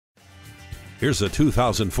Here's a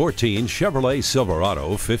 2014 Chevrolet Silverado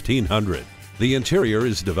 1500. The interior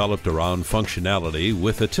is developed around functionality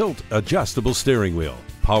with a tilt-adjustable steering wheel,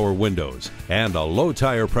 power windows, and a low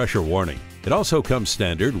tire pressure warning. It also comes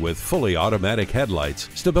standard with fully automatic headlights,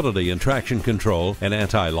 stability and traction control, and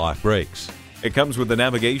anti-lock brakes. It comes with a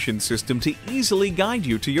navigation system to easily guide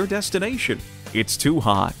you to your destination. It's too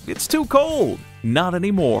hot, it's too cold. Not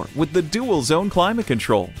anymore with the dual zone climate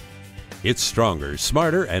control. It's stronger,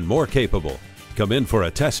 smarter, and more capable. Come in for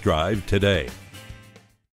a test drive today.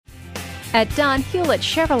 At Hewlett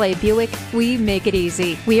Chevrolet Buick, we make it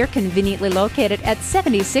easy. We are conveniently located at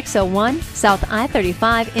 7601 South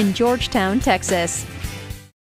I-35 in Georgetown, Texas.